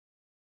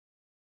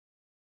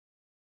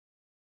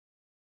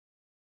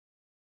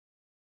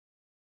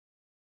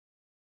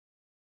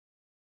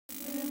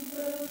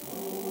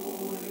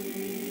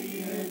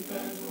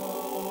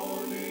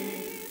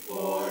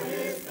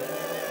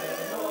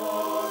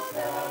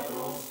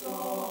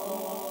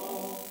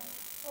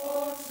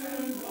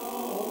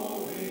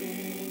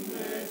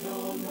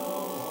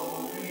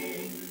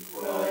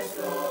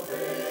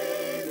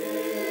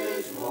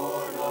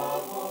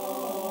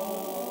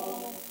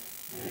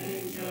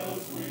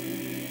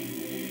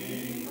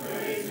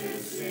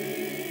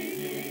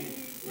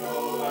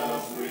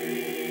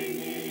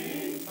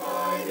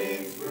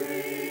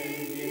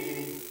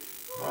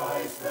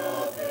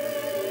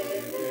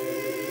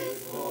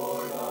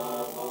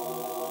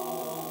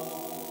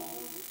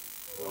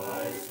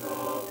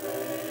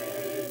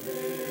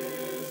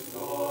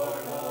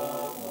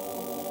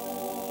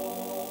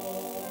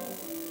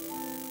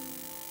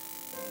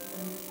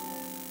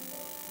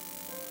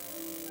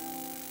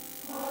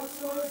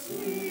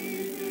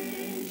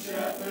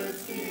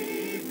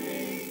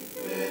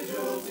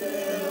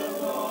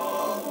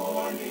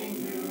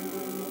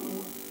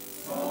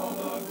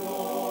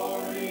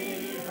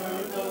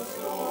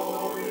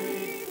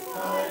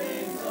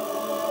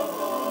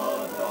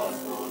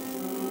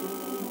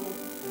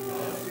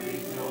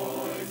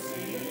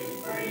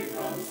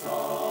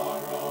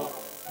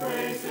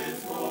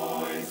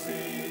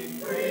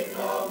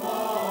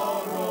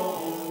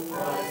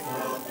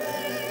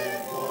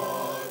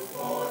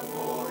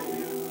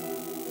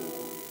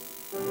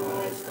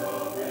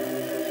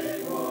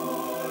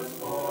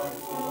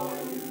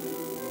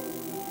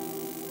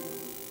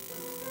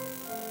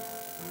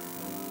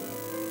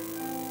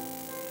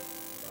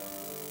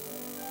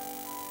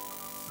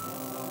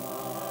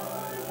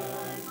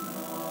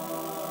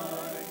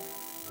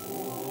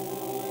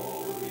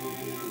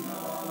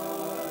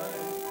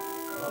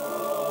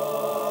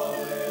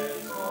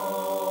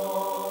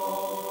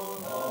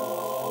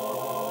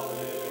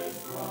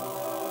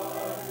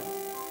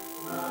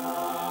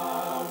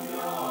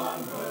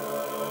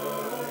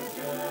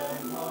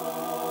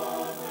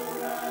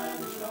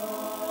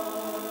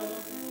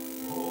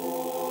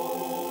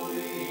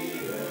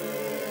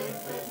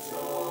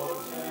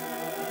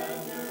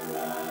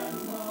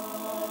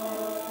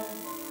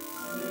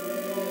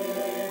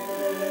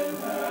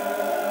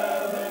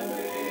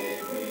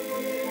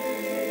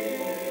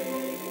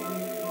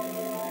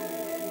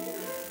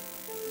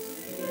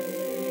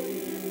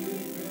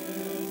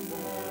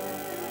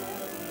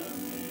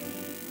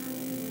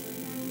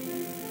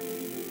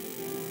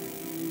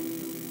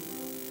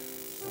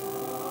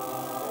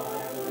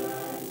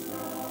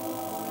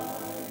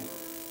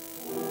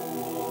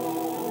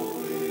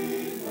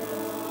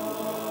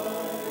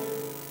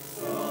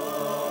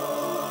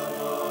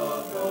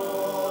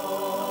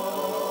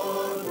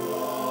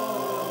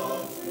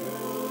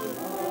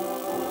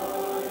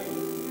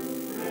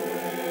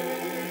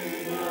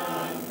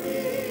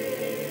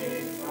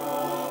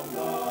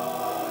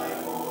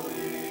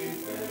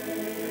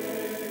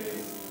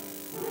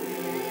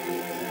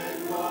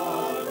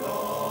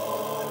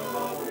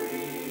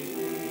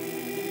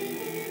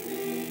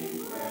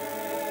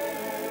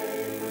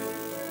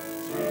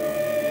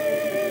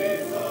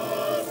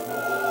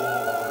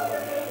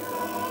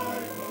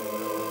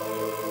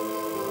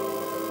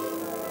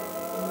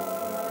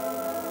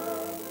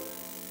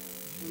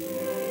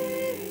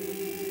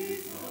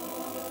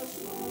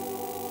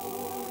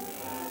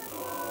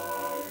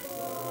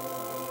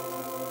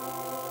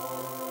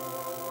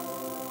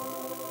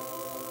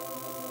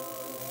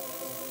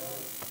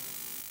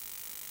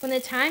When the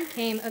time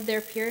came of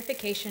their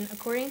purification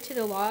according to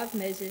the law of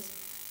Moses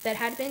that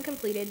had been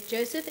completed,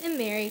 Joseph and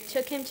Mary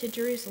took him to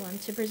Jerusalem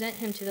to present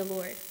him to the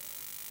Lord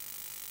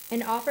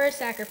and offer a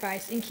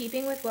sacrifice in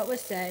keeping with what was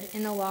said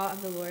in the law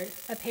of the Lord,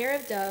 a pair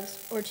of doves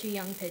or 2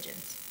 young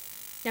pigeons.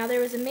 Now there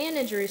was a man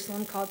in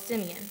Jerusalem called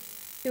Simeon,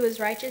 who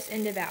was righteous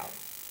and devout.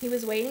 He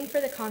was waiting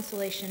for the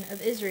consolation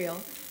of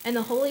Israel, and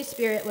the Holy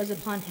Spirit was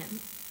upon him.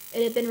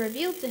 It had been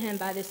revealed to him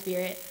by the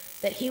Spirit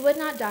that he would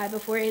not die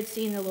before he had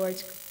seen the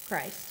Lord's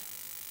Christ.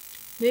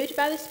 Moved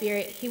by the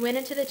Spirit, he went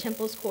into the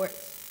temple's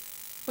courts.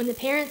 When the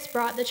parents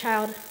brought the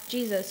child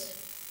Jesus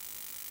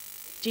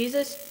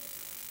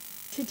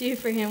to do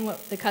for him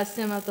what the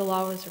custom of the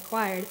law was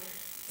required,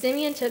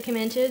 Simeon took him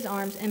into his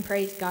arms and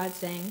praised God,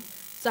 saying,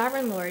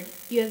 "Sovereign Lord,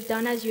 you have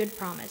done as you had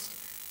promised.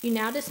 You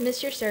now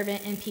dismiss your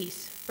servant in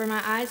peace, for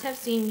my eyes have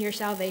seen your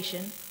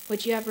salvation,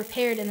 which you have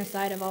prepared in the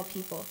sight of all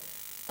people,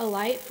 a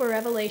light for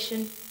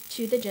revelation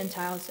to the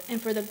Gentiles and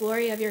for the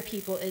glory of your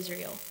people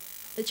Israel."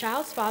 The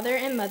child's father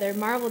and mother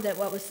marveled at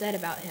what was said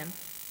about him.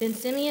 Then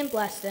Simeon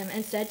blessed them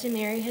and said to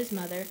Mary his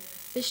mother,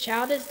 "This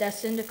child is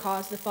destined to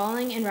cause the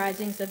falling and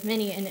risings of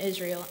many in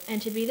Israel,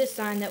 and to be the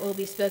sign that will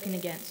be spoken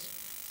against,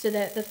 so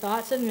that the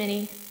thoughts of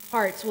many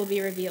hearts will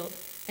be revealed,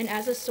 and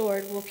as a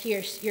sword will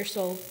pierce your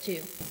soul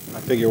too."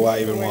 I figure why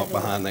even walk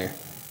behind there.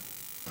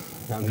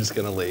 I'm just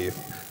going to leave.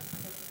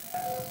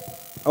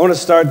 I want to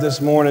start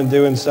this morning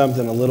doing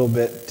something a little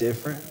bit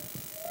different,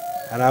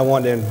 and I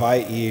want to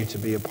invite you to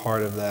be a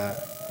part of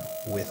that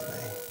with me.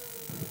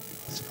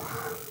 It's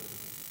fine.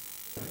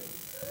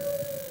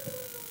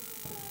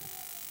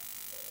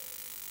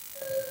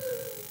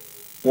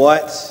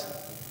 What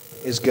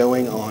is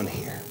going on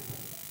here?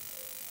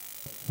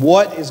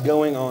 What is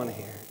going on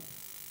here?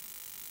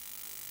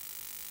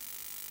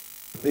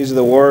 These are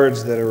the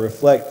words that are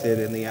reflected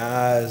in the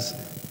eyes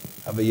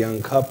of a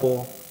young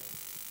couple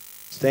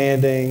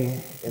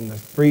standing in the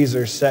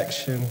freezer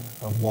section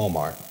of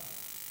Walmart.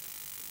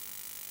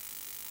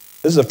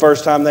 This is the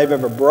first time they've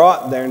ever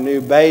brought their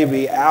new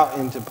baby out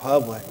into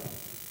public.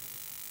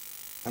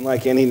 And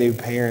like any new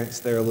parents,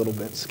 they're a little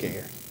bit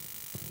scared.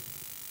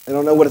 They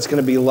don't know what it's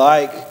going to be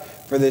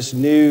like for this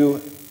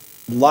new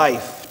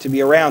life to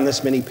be around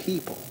this many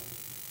people.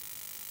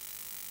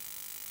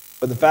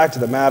 But the fact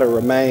of the matter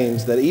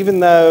remains that even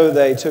though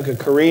they took a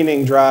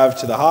careening drive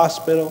to the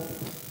hospital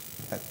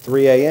at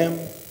 3 a.m.,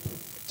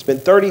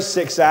 spent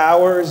 36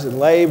 hours in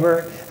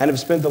labor, and have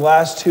spent the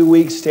last 2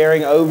 weeks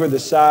staring over the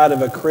side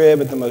of a crib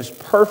at the most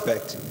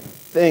perfect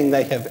thing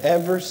they have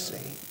ever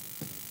seen,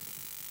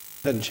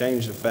 Doesn't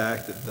change the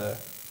fact that the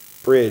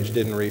fridge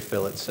didn't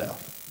refill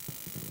itself.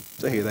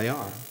 So here they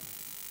are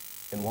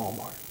in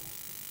Walmart.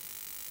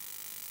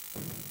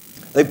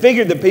 They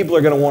figured that people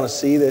are going to want to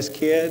see this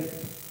kid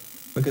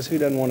because who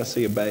doesn't want to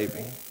see a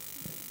baby?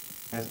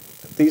 And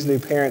these new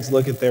parents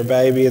look at their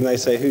baby and they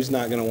say, who's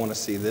not going to want to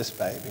see this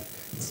baby?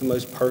 It's the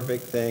most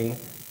perfect thing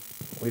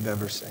we've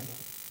ever seen.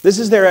 This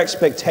is their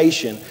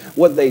expectation.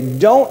 What they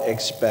don't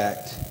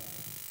expect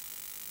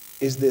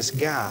is this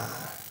guy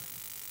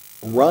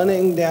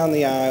running down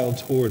the aisle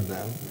toward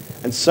them.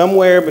 And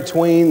somewhere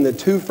between the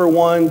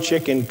 2-for-1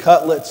 chicken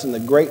cutlets and the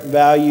Great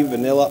Value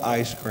vanilla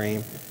ice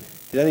cream,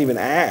 he doesn't even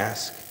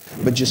ask,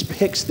 but just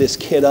picks this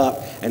kid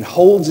up and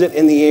holds it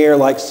in the air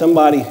like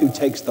somebody who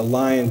takes the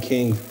Lion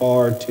King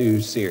far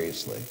too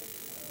seriously.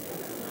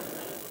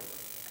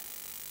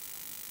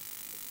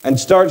 And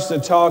starts to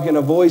talk in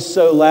a voice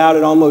so loud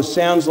it almost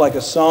sounds like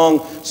a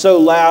song, so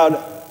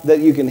loud that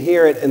you can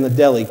hear it in the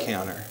deli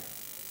counter.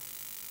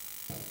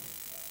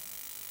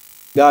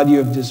 God, you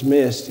have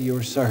dismissed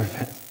your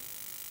servant.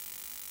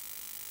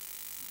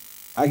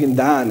 I can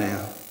die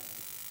now.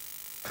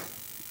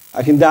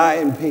 I can die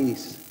in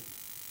peace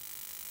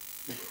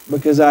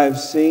because I have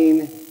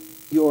seen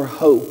your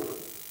hope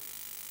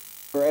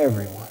for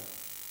everyone.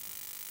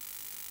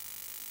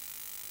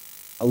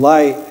 A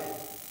light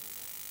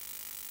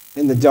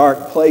in the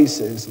dark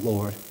places,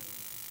 Lord.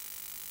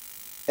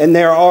 And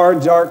there are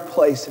dark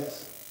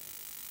places.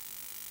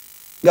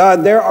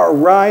 God, there are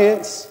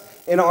riots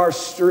in our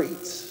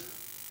streets.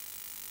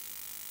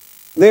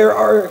 There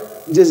are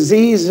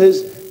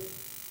diseases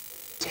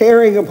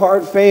tearing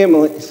apart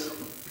families.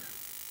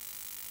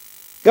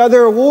 God,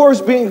 there are wars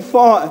being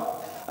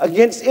fought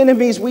against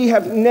enemies we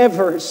have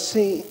never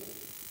seen.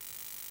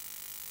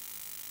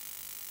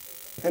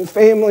 And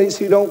families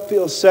who don't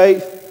feel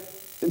safe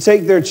to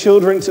take their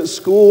children to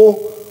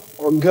school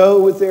or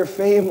go with their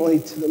family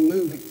to the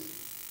movies.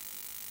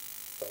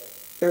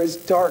 There is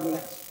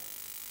darkness.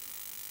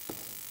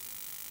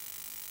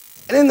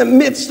 And in the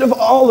midst of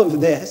all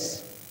of this,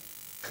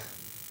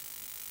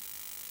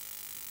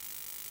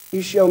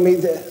 you show me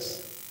this.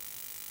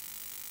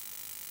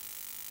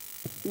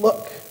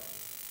 Look.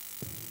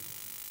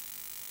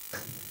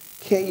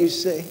 Can't you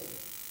see?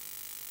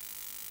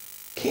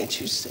 Can't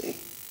you see?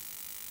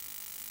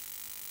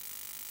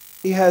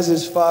 He has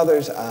his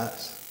Father's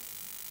eyes.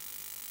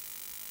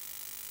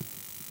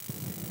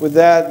 With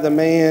that, the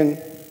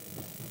man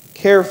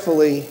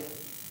carefully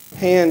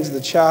hands the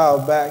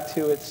child back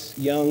to its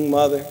young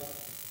mother,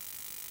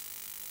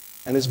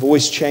 and his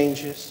voice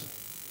changes.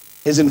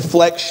 His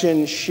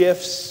inflection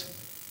shifts.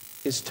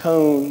 His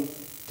tone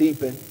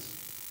deepens.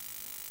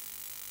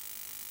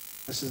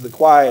 This is the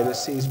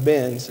quietest he's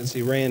been since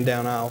he ran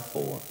down aisle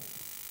 4.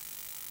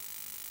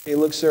 He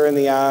looks her in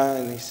the eye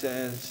and he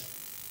says,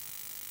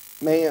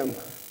 ma'am,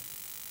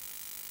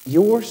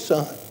 your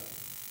son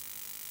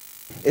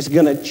is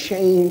going to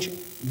change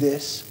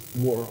this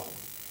world.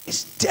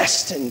 It's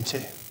destined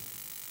to.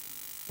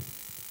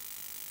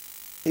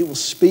 He will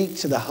speak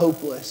to the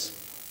hopeless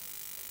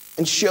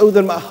and show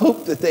them a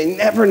hope that they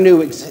never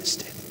knew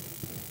existed.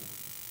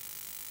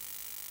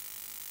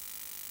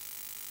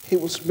 He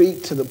will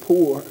speak to the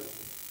poor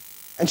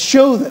and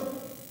show them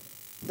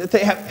that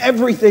they have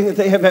everything that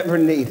they have ever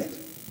needed.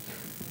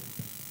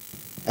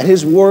 And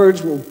his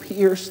words will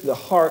pierce the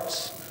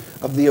hearts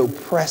of the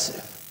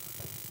oppressive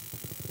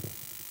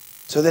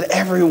so that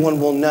everyone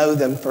will know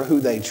them for who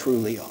they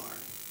truly are.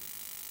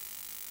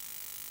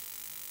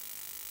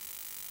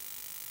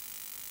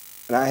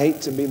 And I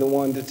hate to be the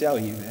one to tell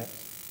you that.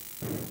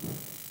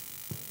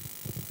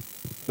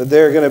 But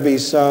there are going to be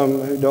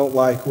some who don't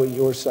like what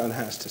your son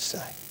has to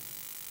say.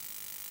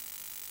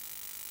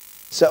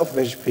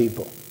 Selfish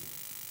people,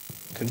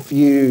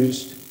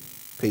 confused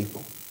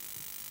people.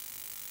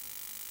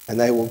 And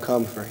they will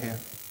come for him.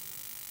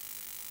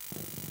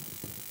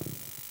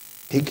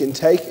 He can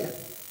take it.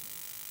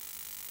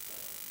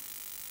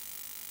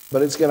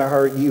 But it's going to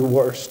hurt you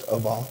worst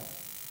of all.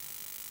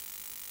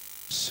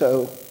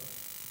 So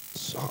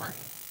sorry.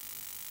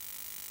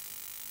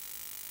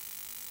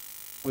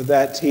 With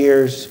that,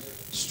 tears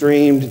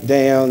streamed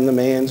down the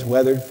man's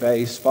weathered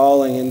face,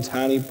 falling in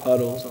tiny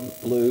puddles on the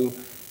blue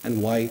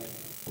and white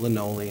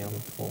linoleum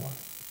floor.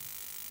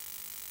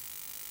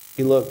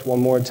 He looked one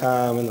more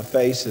time in the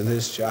face of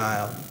this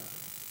child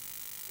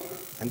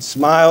and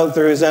smiled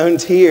through his own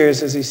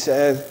tears as he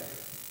said,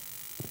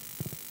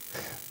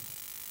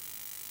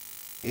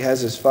 he has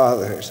his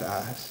Father's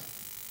eyes.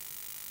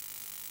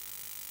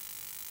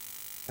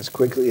 As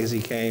quickly as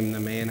he came, the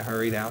man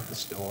hurried out the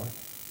store,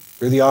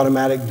 through the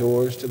automatic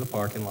doors to the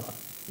parking lot.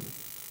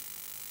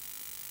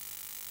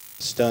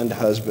 The stunned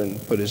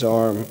husband put his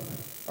arm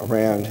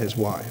around his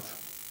wife.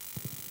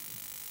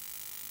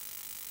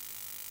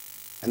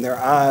 And their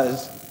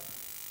eyes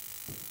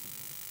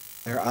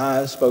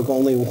spoke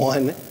only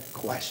one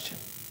question.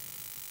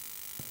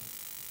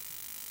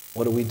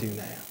 What do we do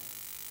now?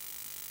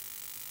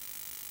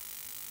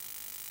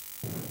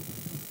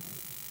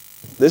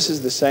 This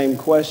is the same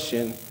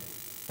question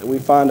that we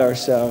find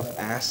ourselves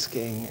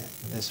asking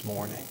this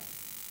morning.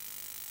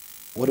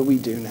 What do we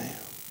do now?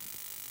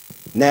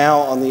 Now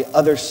on the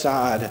other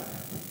side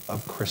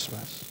of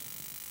Christmas.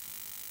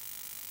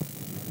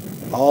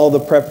 All the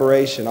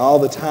preparation, all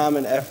the time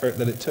and effort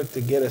that it took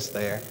to get us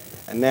there.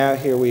 And now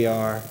here we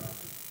are,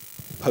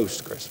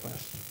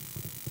 post-Christmas.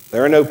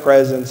 There are no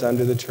presents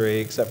under the tree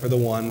except for the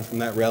one from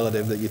that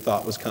relative that you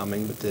thought was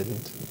coming but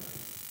didn't.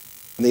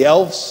 And the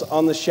elves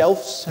on the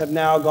shelves have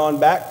now gone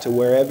back to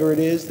wherever it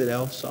is that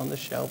elves on the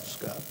shelves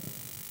go.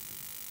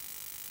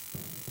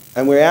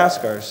 And we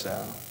ask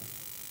ourselves,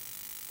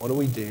 what do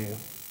we do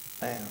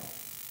now?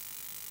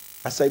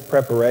 I say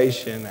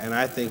preparation, and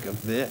I think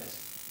of this.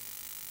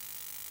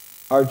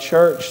 Our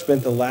church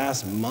spent the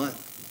last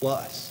month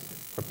plus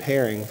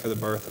preparing for the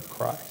birth of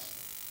Christ.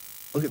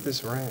 Look at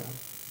this room.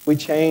 We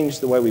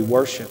changed the way we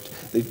worshiped.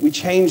 We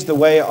changed the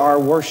way our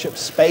worship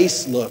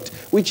space looked.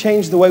 We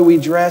changed the way we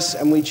dressed,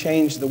 and we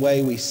changed the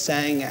way we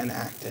sang and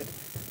acted.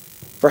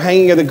 For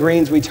Hanging of the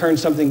Greens, we turned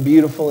something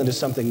beautiful into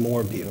something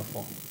more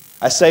beautiful.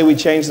 I say we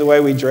changed the way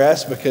we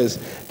dress because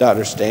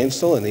Dr.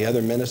 Stansel and the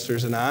other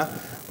ministers and I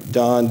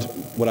donned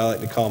what I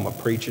like to call my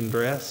preaching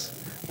dress,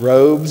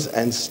 robes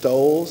and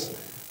stoles,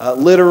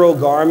 literal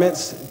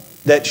garments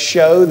that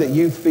show that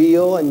you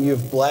feel and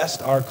you've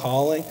blessed our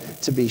calling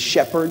to be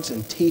shepherds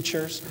and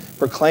teachers,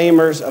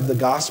 proclaimers of the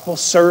gospel,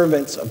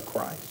 servants of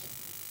Christ.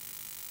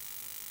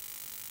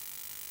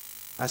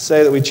 I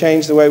say that we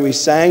changed the way we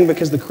sang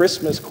because the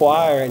Christmas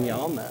choir, and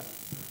y'all know,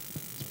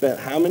 spent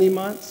how many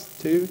months?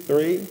 2,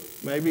 3,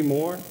 maybe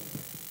more?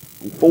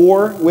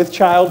 4 with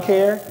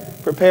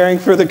childcare, preparing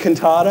for the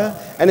cantata,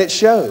 and it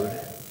showed.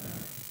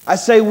 I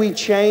say we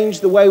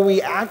changed the way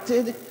we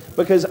acted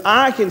because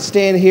I can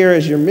stand here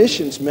as your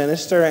missions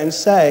minister and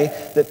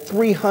say that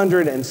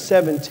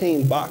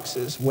 317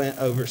 boxes went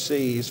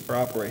overseas for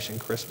Operation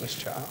Christmas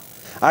Child.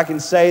 I can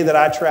say that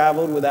I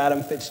traveled with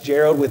Adam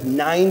Fitzgerald with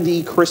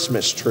 90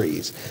 Christmas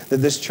trees that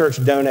this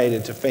church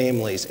donated to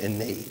families in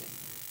need.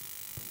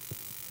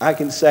 I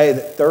can say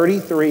that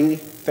 33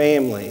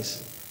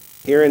 families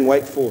here in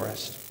Wake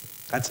Forest,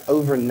 that's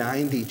over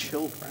 90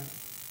 children,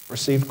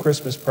 received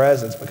Christmas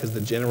presents because of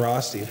the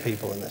generosity of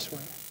people in this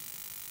room.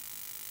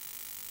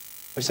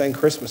 We sang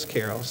Christmas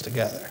carols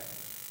together.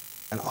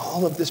 And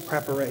all of this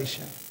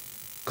preparation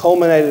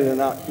culminated in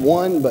not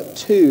 1 but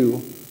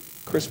 2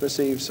 Christmas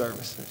Eve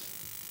services.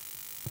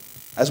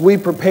 As we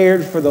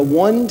prepared for the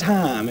one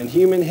time in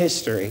human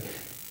history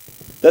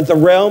that the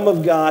realm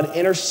of God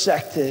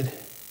intersected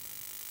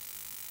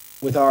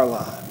with our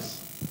lives,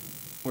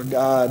 where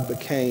God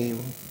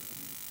became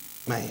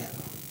man.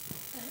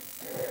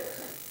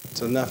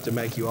 It's enough to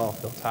make you all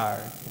feel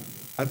tired.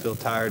 I feel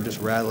tired just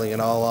rattling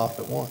it all off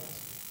at once.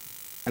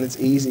 And it's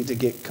easy to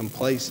get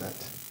complacent.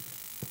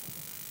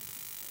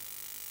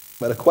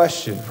 But a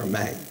question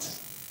remains.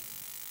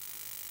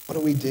 What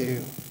do we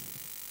do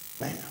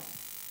now?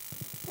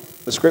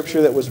 The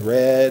scripture that was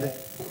read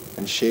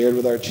and shared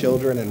with our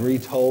children and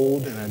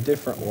retold in a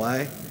different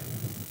way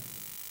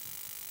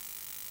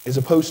is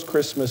a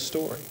post-Christmas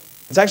story.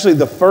 It's actually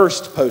the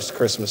first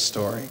post-Christmas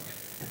story.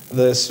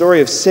 The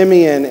story of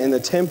Simeon in the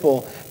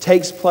temple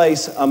takes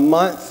place a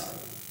month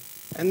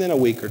and then a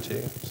week or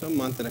two. So a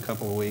month and a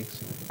couple of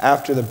weeks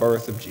after the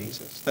birth of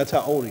Jesus. That's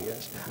how old he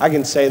is. I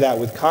can say that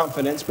with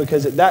confidence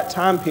because at that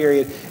time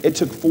period, it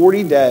took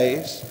 40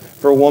 days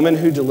for a woman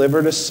who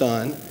delivered a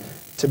son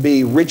to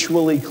be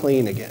ritually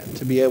clean again,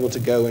 to be able to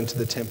go into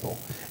the temple.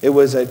 It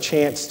was a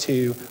chance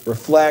to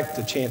reflect,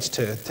 a chance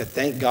to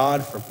thank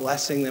God for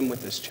blessing them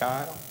with this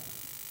child.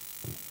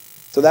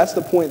 So that's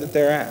the point that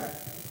they're at.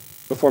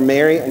 Before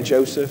Mary and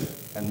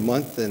Joseph and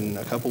month and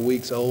a couple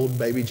weeks old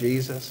baby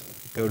Jesus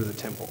go to the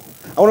temple.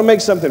 I want to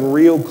make something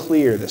real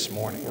clear this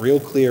morning, real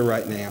clear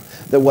right now,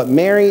 that what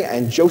Mary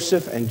and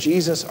Joseph and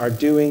Jesus are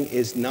doing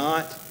is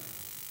not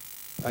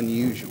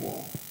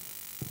unusual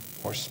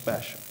or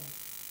special.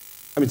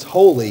 I mean, it's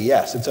holy,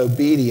 yes. It's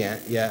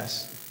obedient,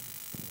 yes.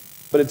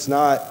 But it's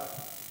not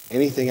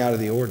anything out of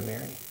the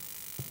ordinary.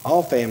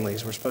 All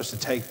families were supposed to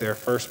take their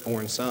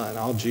firstborn son,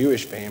 all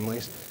Jewish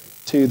families,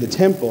 to the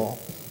temple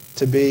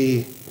to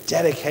be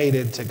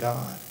dedicated to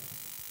God.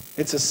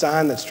 It's a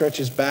sign that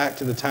stretches back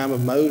to the time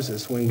of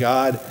Moses when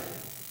God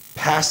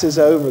passes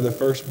over the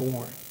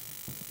firstborn.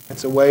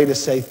 It's a way to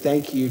say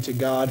thank you to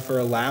God for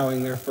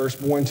allowing their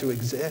firstborn to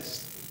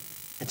exist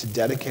and to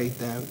dedicate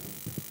them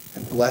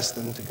and bless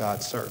them to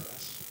God's service.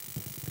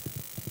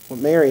 What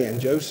Mary and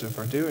Joseph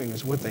are doing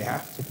is what they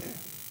have to do,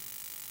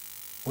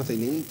 what they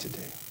need to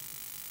do.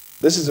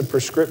 This is a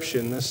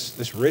prescription,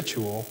 this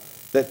ritual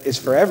that is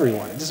for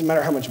everyone. It doesn't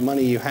matter how much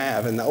money you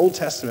have, and the Old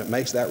Testament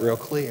makes that real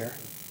clear.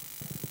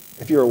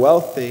 If you were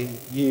wealthy,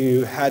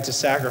 you had to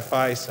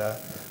sacrifice a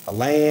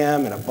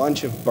lamb and a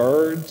bunch of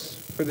birds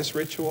for this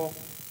ritual.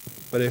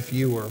 But if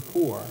you were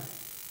poor,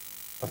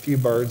 a few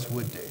birds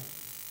would do.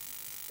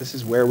 This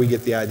is where we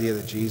get the idea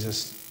that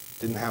Jesus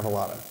didn't have a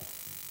lot of.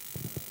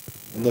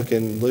 Look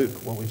in Luke,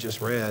 what we just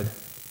read.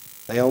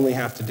 They only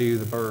have to do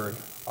the bird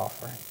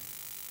offering.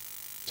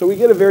 So we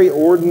get a very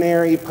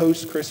ordinary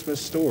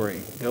post-Christmas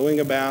story, going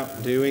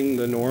about doing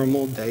the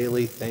normal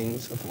daily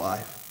things of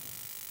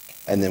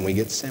life. And then we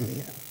get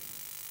Simeon.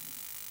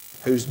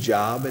 whose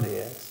job it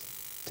is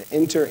to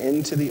enter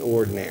into the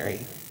ordinary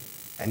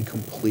and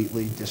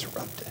completely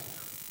disrupt it.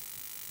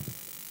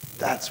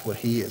 That's what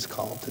he is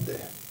called to do.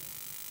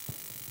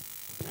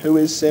 Who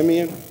is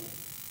Simeon?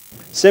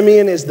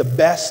 Simeon is the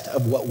best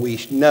of what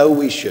we know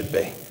we should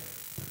be.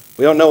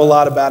 We don't know a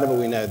lot about him, but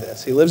we know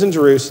this. He lives in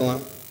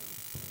Jerusalem.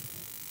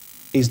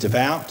 He's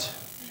devout.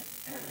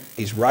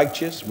 He's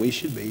righteous. We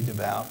should be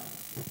devout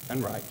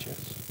and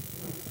righteous.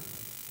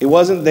 He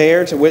wasn't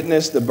there to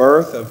witness the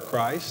birth of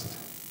Christ.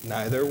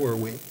 Neither were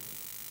we.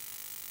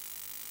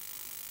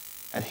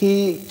 And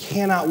he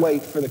cannot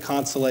wait for the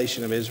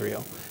consolation of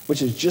Israel,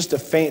 which is just a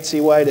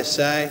fancy way to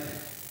say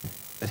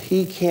that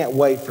he can't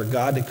wait for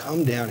God to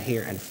come down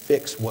here and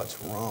fix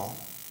what's wrong.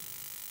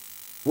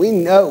 We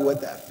know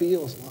what that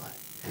feels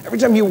like. Every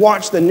time you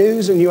watch the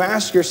news and you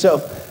ask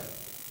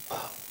yourself,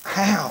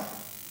 how?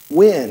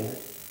 When?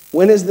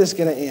 When is this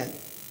going to end?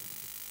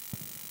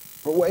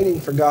 We're waiting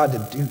for God to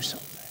do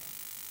something,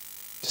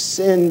 to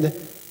send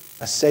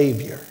a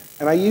Savior.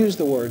 And I use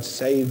the word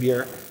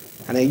Savior,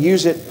 and I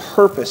use it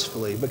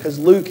purposefully because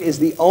Luke is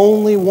the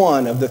only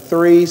one of the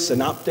three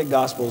synoptic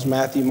Gospels,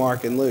 Matthew,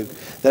 Mark, and Luke,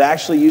 that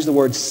actually use the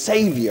word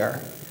Savior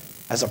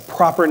as a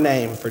proper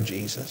name for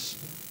Jesus.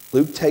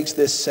 Luke takes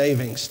this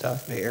saving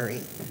stuff very,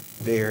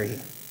 very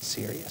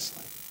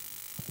seriously.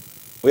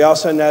 We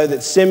also know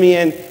that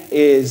Simeon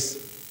is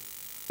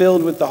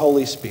filled with the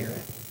Holy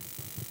Spirit,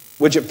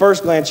 which at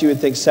first glance you would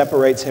think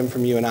separates him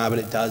from you and I, but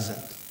it doesn't.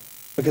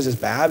 Because as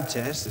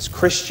Baptists, as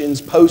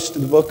Christians post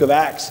the book of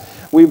Acts,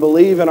 we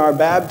believe in our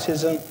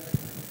baptism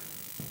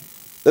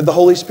that the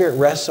Holy Spirit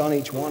rests on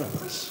each one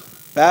of us.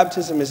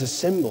 Baptism is a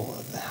symbol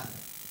of that.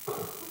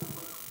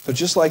 So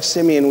just like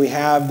Simeon, we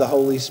have the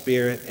Holy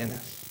Spirit in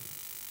us.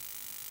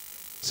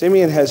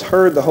 Simeon has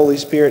heard the Holy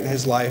Spirit in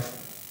his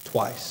life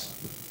twice.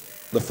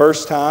 The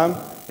first time,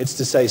 it's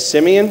to say,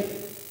 Simeon,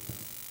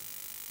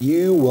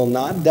 you will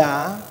not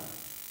die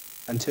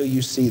until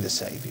you see the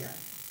Savior,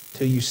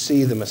 till you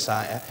see the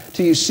Messiah,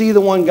 till you see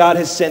the one God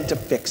has sent to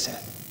fix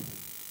it.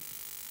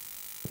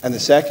 And the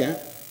second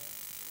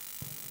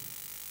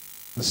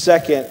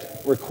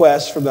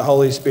request from the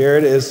Holy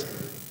Spirit is,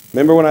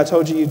 remember when I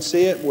told you you'd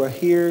see it? Well,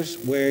 here's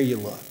where you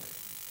look.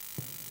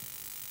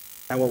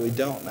 And what we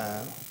don't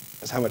know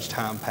is how much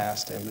time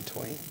passed in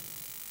between.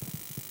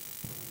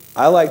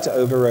 I like to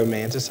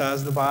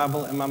over-romanticize the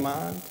Bible in my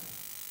mind.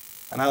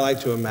 And I like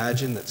to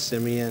imagine that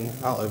Simeon,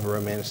 I'll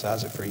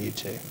over-romanticize it for you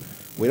too.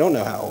 We don't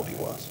know how old he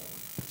was.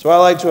 So I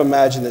like to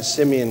imagine that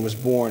Simeon was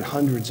born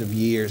hundreds of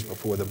years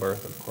before the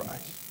birth of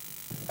Christ.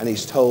 And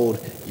he's told,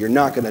 you're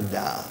not going to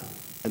die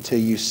until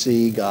you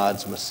see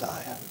God's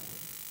Messiah.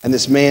 And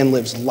this man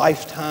lives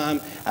lifetime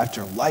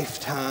after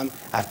lifetime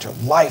after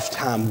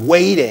lifetime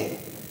waiting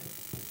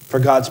for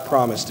God's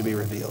promise to be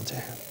revealed to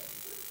him.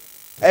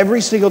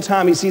 Every single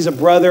time he sees a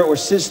brother or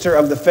sister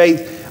of the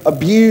faith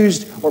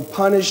abused or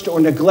punished or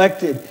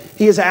neglected,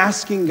 he is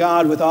asking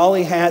God with all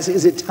he has,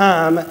 is it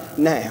time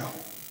now?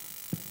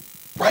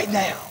 Right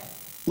now.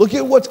 Look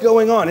at what's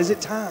going on. Is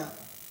it time?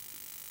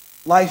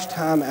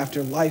 Lifetime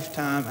after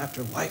lifetime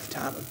after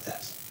lifetime of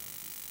this.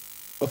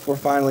 Before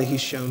finally he's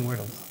shown where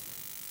to look.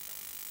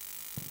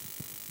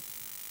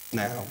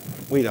 Now,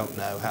 we don't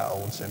know how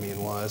old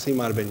Simeon was. He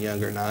might have been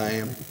younger than I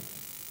am.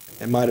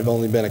 It might have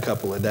only been a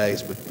couple of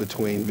days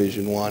between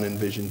vision 1 and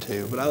vision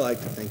 2, but I like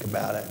to think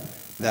about it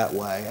that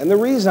way. And the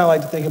reason I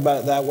like to think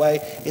about it that way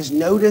is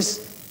notice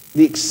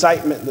the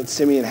excitement that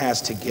Simeon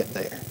has to get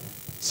there.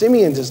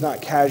 Simeon does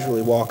not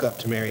casually walk up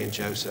to Mary and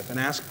Joseph and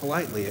ask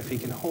politely if he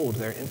can hold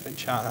their infant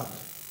child.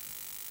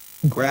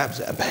 He grabs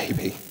that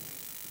baby,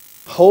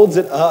 holds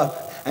it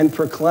up, and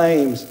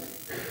proclaims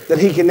that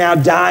he can now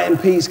die in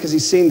peace because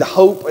he's seen the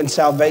hope and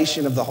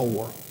salvation of the whole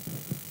world.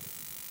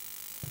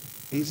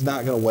 He's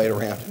not going to wait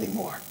around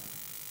anymore.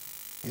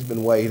 He's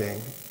been waiting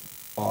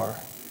far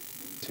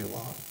too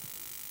long.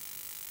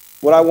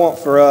 What I want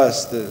for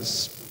us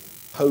this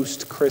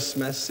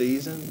post-Christmas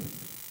season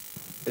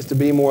is to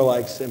be more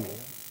like Simeon.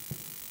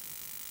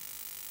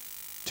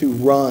 To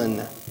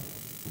run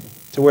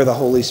to where the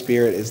Holy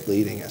Spirit is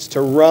leading us. To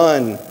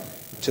run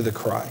to the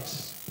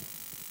Christ.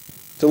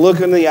 To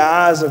look in the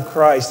eyes of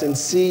Christ and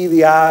see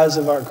the eyes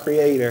of our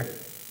Creator.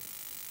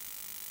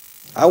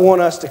 I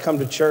want us to come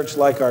to church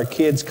like our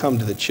kids come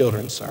to the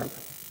children's sermon.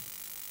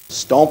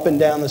 Stomping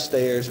down the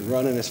stairs and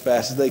running as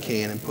fast as they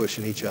can and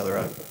pushing each other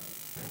over.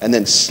 And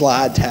then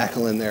slide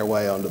tackling their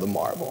way onto the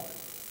marble.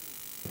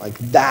 Like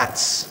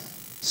that's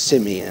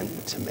Simeon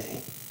to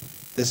me.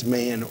 This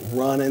man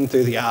running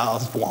through the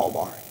aisles of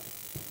Walmart.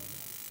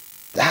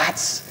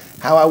 That's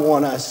how I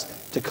want us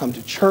to come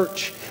to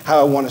church, how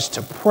I want us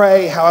to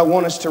pray, how I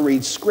want us to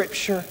read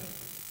Scripture,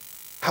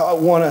 how I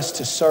want us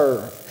to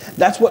serve.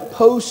 That's what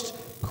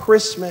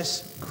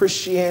post-Christmas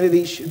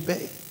Christianity should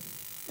be.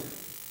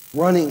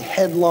 Running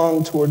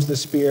headlong towards the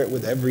Spirit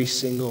with every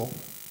single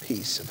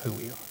piece of who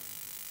we are.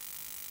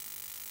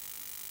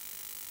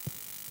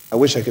 I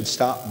wish I could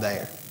stop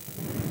there.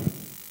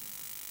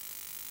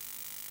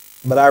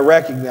 But I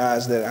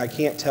recognize that I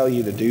can't tell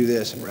you to do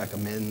this and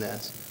recommend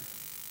this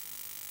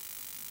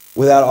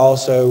without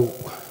also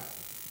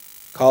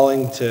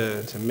calling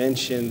to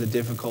mention the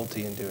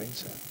difficulty in doing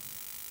so.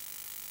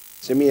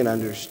 Simeon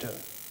understood.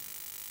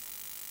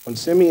 When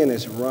Simeon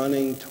is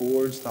running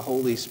towards the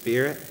Holy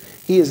Spirit,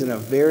 he is in a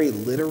very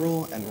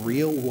literal and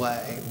real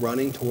way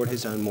running toward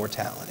his own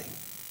mortality.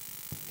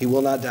 He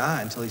will not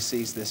die until he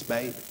sees this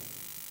baby.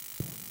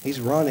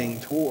 He's running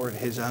toward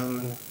his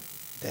own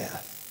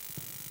death.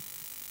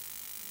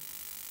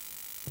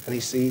 And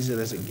he sees it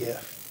as a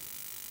gift.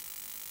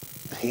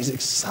 He's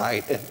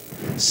excited,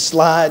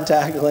 slide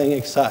tackling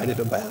excited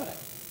about it.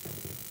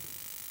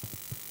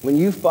 When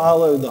you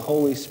follow the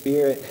Holy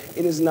Spirit,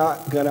 it is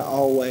not going to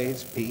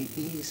always be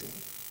easy.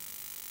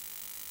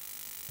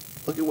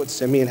 Look at what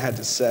Simeon had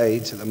to say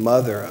to the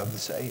mother of the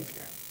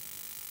Savior.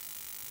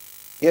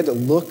 He had to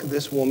look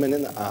this woman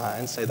in the eye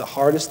and say the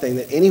hardest thing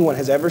that anyone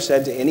has ever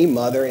said to any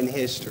mother in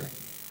history.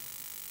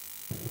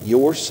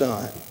 Your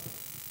son,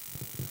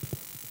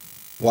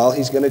 while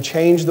he's going to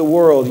change the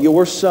world,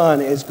 your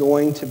son is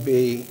going to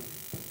be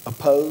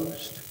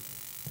opposed,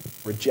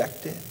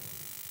 rejected,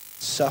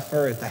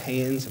 suffer at the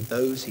hands of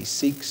those he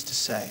seeks to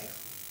save.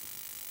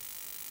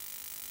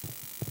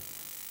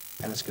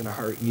 And it's going to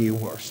hurt you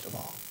worst of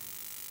all.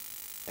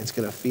 It's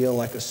going to feel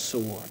like a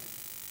sword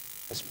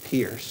has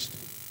pierced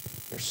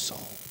your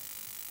soul.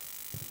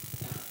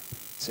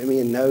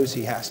 Simeon knows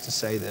he has to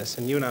say this,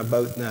 and you and I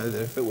both know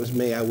that if it was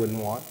me, I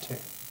wouldn't want to.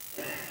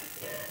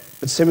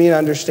 But Simeon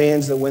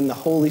understands that when the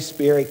Holy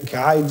Spirit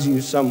guides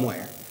you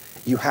somewhere,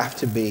 you have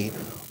to be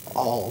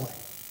all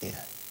in.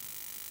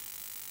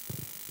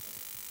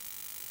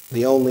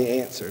 The only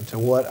answer to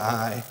what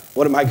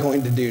am I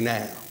going to do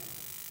now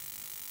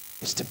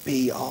is to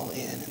be all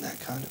in that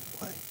kind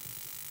of way.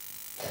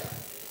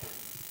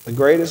 The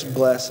greatest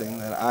blessing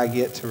that I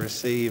get to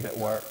receive at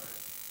work.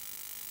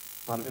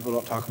 A lot of people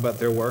don't talk about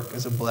their work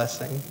as a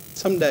blessing.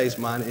 Some days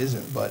mine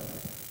isn't, but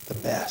the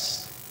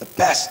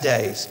best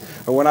days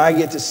are when I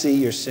get to see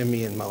your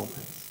Simeon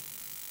moments.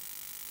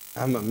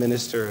 I'm a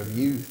minister of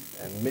youth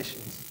and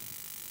missions.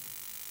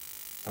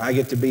 And I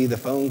get to be the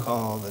phone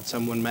call that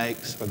someone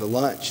makes or the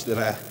lunch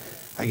that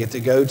I get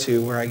to go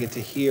to where I get to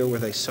hear where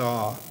they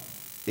saw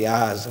the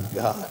eyes of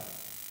God.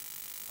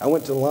 I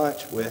went to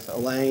lunch with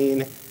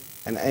Elaine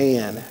and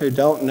Ann, who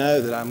don't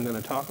know that I'm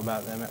going to talk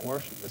about them at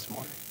worship this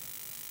morning.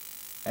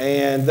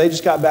 And they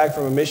just got back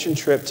from a mission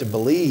trip to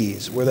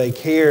Belize where they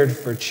cared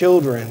for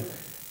children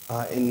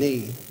in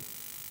need.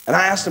 And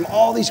I asked them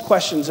all these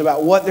questions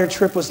about what their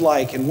trip was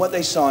like and what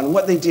they saw and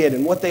what they did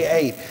and what they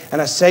ate. And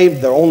I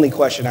saved the only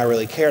question I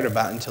really cared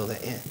about until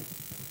the end.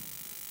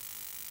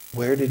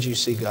 Where did you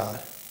see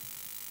God?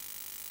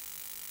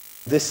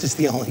 This is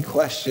the only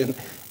question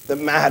that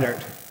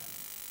mattered.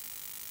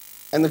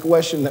 And the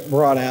question that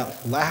brought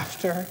out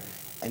laughter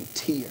and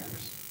tears.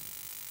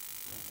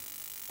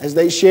 As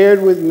they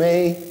shared with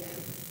me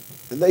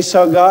that they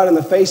saw God in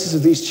the faces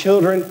of these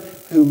children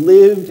who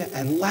lived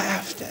and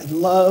laughed and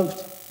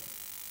loved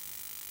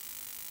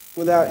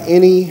without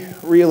any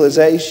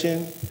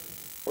realization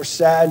or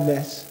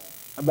sadness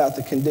about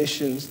the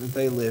conditions that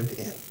they lived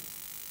in.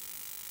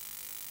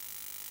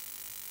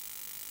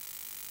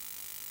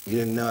 You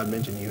didn't know I'd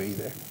mention you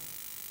either.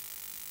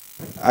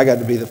 I got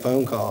to be the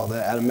phone call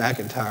that Adam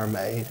McIntyre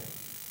made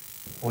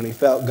when he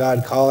felt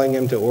God calling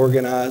him to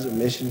organize a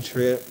mission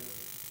trip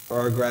for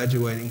our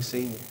graduating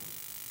senior.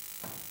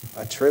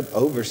 A trip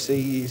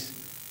overseas,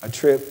 a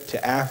trip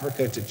to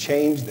Africa to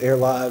change their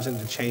lives and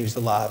to change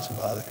the lives of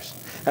others.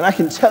 And I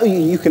can tell you,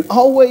 you can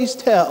always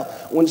tell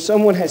when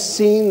someone has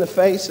seen the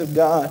face of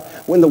God,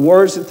 when the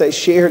words that they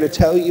share to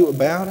tell you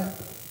about it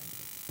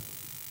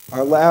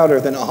are louder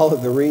than all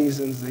of the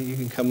reasons that you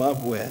can come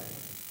up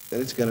with,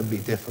 that it's going to be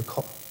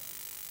difficult.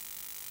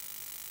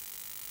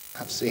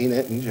 I've seen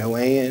it in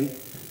Joanne.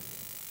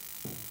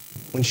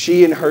 When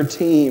she and her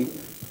team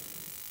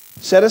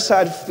set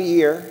aside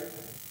fear,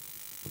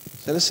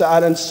 set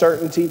aside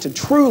uncertainty to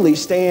truly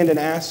stand and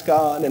ask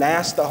God and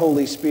ask the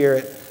Holy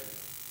Spirit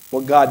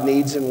what God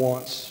needs and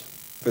wants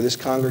for this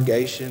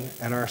congregation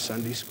and our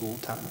Sunday school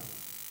time.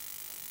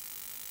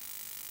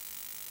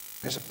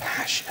 There's a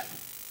passion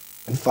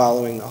in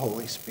following the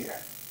Holy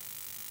Spirit.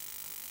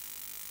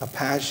 A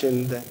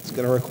passion that's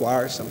going to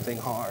require something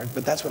hard,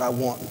 but that's what I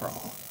want for all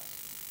of us.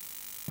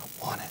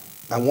 I want it.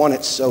 I want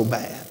it so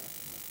bad.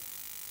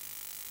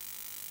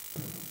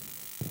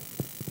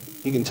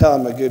 You can tell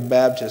I'm a good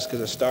Baptist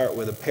because I start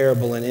with a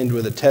parable and end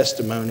with a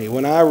testimony.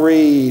 When I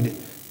read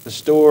the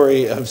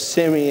story of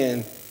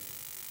Simeon,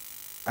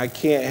 I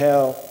can't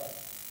help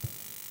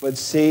but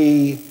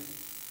see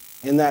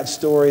in that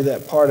story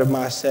that part of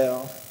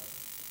myself.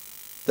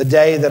 The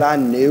day that I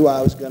knew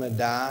I was going to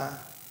die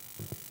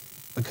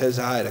because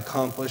I had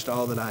accomplished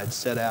all that I had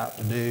set out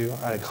to do.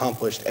 I had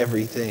accomplished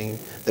everything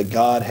that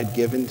God had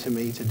given to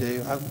me to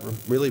do. I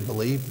really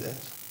believed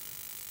this.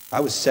 I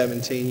was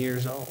 17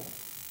 years old.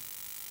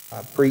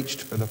 I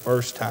preached for the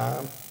first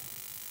time.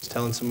 I was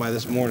telling somebody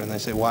this morning, they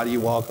say, why do you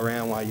walk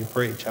around while you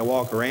preach? I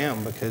walk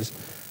around because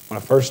when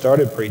I first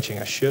started preaching,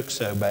 I shook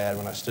so bad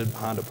when I stood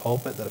behind a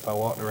pulpit that if I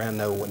walked around,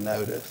 no one would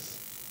notice.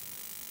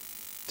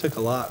 It took a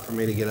lot for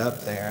me to get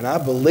up there. And I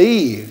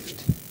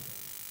believed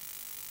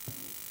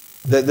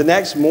The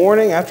next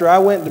morning after I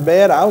went to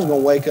bed, I was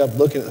going to wake up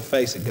looking at the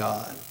face of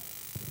God.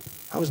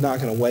 I was not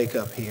going to wake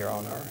up here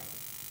on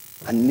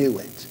earth. I knew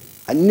it.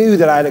 I knew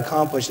that I had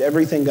accomplished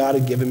everything God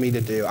had given me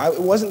to do.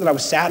 It wasn't that I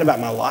was sad about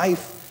my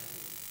life.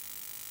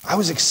 I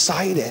was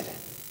excited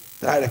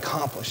that I had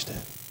accomplished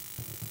it.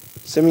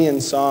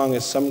 Simeon's song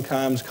is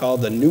sometimes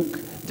called the Nunc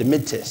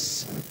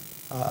Dimittis.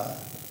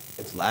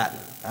 It's Latin.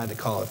 I had to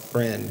call a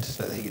friend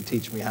so that he could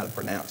teach me how to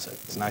pronounce it.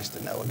 It's nice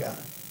to know a guy.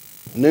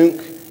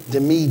 Nunc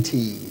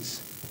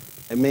Dimittis.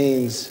 It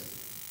means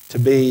to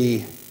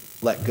be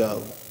let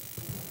go.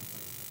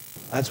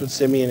 That's what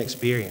Simeon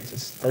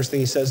experiences. The first thing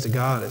he says to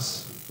God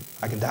is,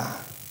 I can die.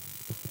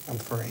 I'm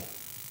free.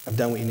 I've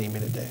done what you need me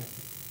to do.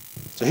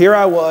 So here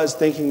I was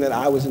thinking that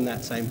I was in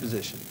that same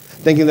position,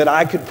 thinking that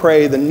I could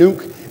pray the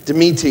Nunc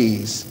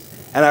Dimittis.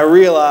 And I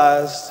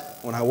realized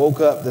when I woke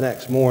up the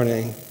next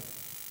morning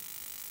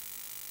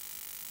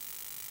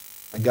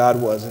that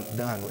God wasn't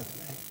done with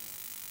me.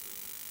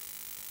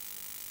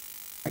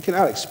 I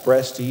cannot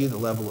express to you the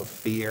level of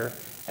fear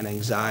and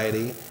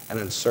anxiety and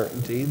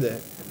uncertainty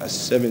that a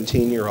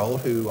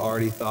 17-year-old who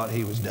already thought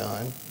he was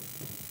done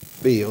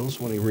feels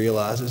when he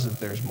realizes that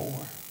there's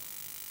more.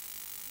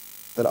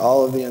 That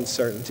all of the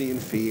uncertainty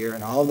and fear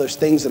and all of those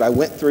things that I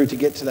went through to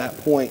get to that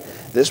point,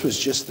 this was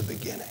just the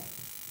beginning.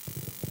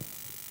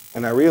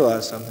 And I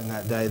realized something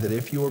that day, that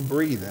if you are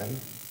breathing,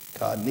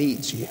 God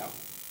needs you.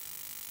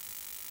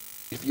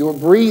 If you are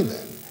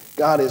breathing,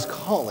 God is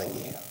calling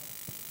you.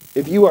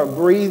 If you are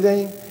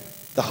breathing,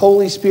 the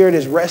Holy Spirit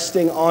is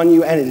resting on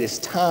you, and it is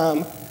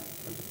time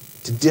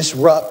to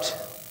disrupt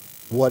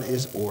what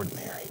is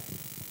ordinary.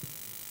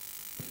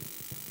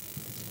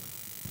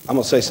 I'm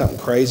going to say something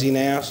crazy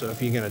now, so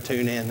if you're going to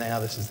tune in now,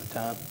 this is the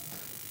time.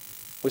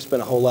 We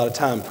spent a whole lot of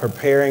time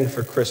preparing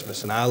for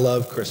Christmas, and I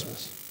love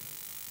Christmas.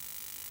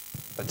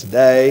 But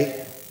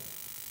today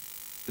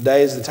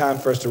is the time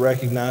for us to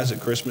recognize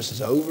that Christmas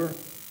is over,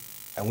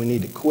 and we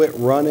need to quit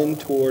running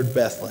toward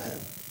Bethlehem.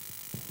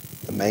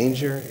 The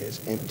manger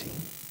is empty.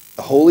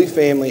 The Holy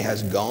Family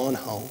has gone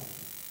home.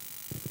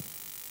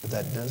 But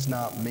that does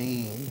not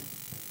mean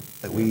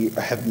that we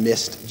have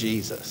missed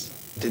Jesus.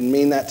 It didn't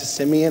mean that to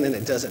Simeon, and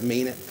it doesn't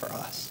mean it for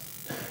us.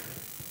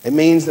 It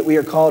means that we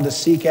are called to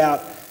seek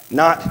out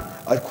not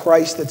a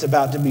Christ that's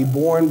about to be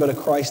born, but a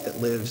Christ that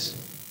lives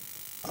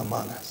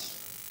among us.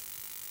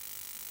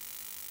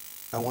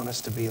 I want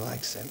us to be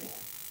like Simeon,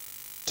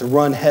 to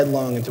run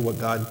headlong into what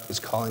God is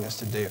calling us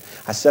to do.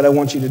 I said I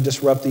want you to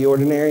disrupt the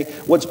ordinary.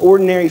 What's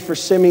ordinary for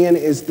Simeon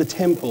is the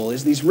temple,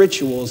 is these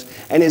rituals,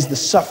 and is the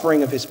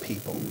suffering of his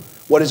people.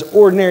 What is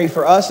ordinary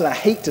for us, and I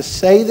hate to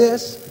say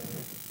this,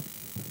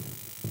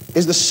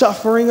 is the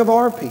suffering of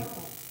our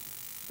people.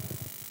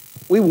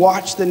 We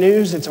watch the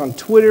news. It's on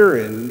Twitter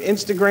and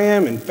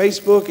Instagram and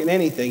Facebook and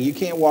anything. You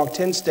can't walk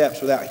 10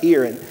 steps without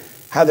hearing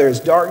how there is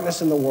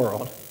darkness in the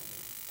world.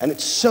 And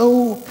it's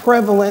so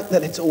prevalent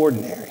that it's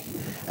ordinary.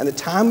 And the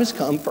time has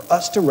come for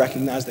us to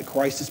recognize that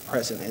Christ is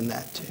present in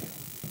that too.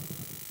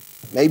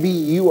 Maybe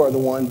you are the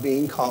one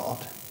being called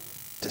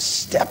to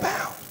step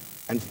out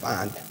and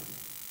find him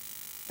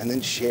and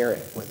then share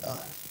it with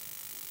us.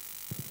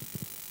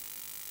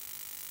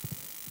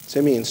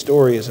 Simeon's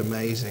story is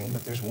amazing,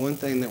 but there's one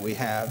thing that we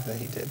have that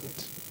he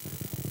didn't.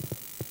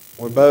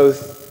 We're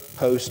both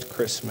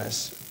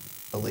post-Christmas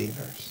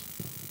believers.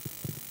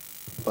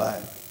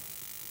 But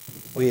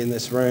we in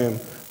this room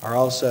are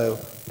also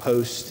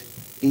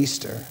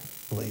post-Easter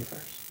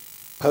believers,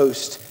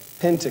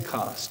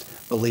 post-Pentecost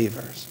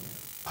believers,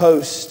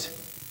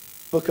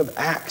 post-Book of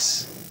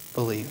Acts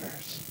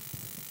believers.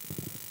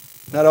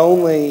 Not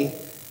only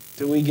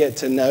do we get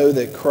to know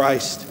that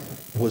Christ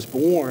was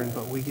born,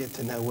 but we get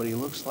to know what he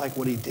looks like,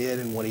 what he did,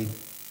 and what he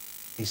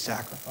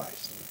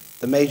sacrificed.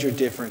 The major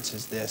difference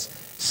is this.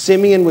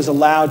 Simeon was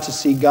allowed to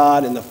see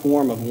God in the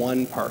form of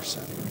one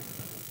person.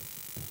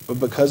 But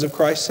because of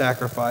Christ's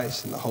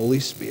sacrifice and the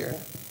Holy Spirit,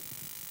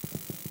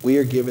 we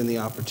are given the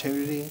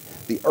opportunity,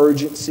 the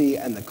urgency,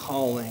 and the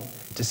calling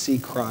to see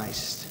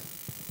Christ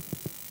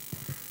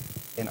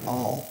in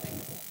all people.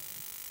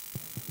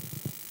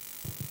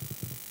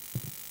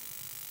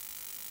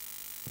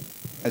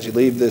 As you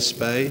leave this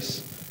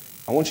space,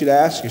 I want you to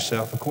ask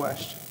yourself a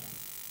question.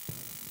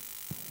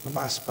 What am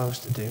I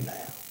supposed to do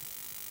now?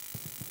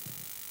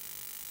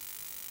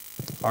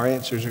 Our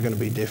answers are going to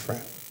be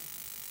different.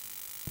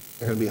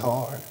 They're going to be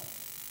hard,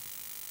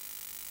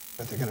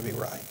 but they're going to be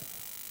right.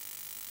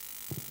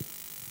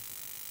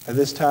 At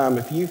this time,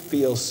 if you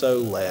feel so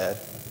led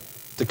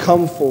to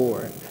come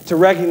forward, to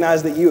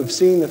recognize that you have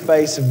seen the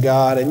face of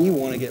God and you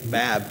want to get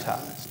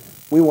baptized,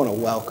 we want to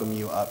welcome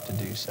you up to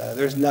do so.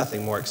 There's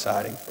nothing more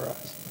exciting for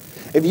us.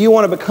 If you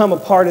want to become a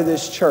part of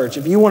this church,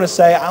 if you want to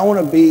say, I want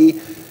to be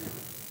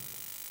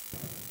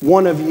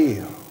one of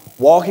you,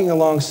 walking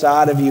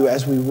alongside of you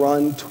as we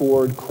run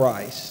toward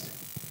Christ,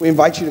 we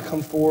invite you to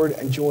come forward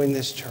and join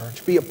this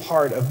church. Be a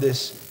part of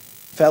this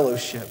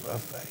fellowship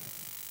of faith.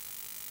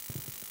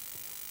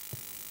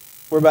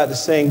 We're about to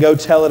sing Go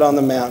Tell It on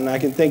the Mountain. I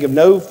can think of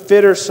no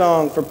fitter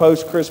song for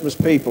post-Christmas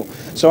people.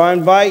 So I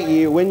invite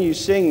you, when you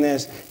sing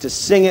this, to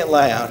sing it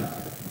loud.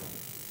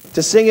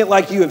 To sing it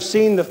like you have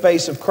seen the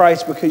face of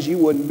Christ because you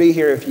wouldn't be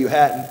here if you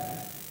hadn't.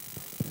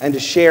 And to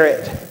share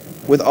it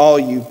with all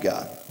you've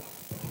got.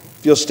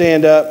 If you'll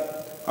stand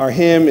up, our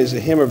hymn is a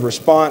hymn of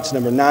response,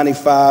 number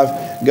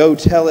 95, Go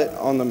Tell It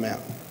on the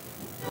Mountain.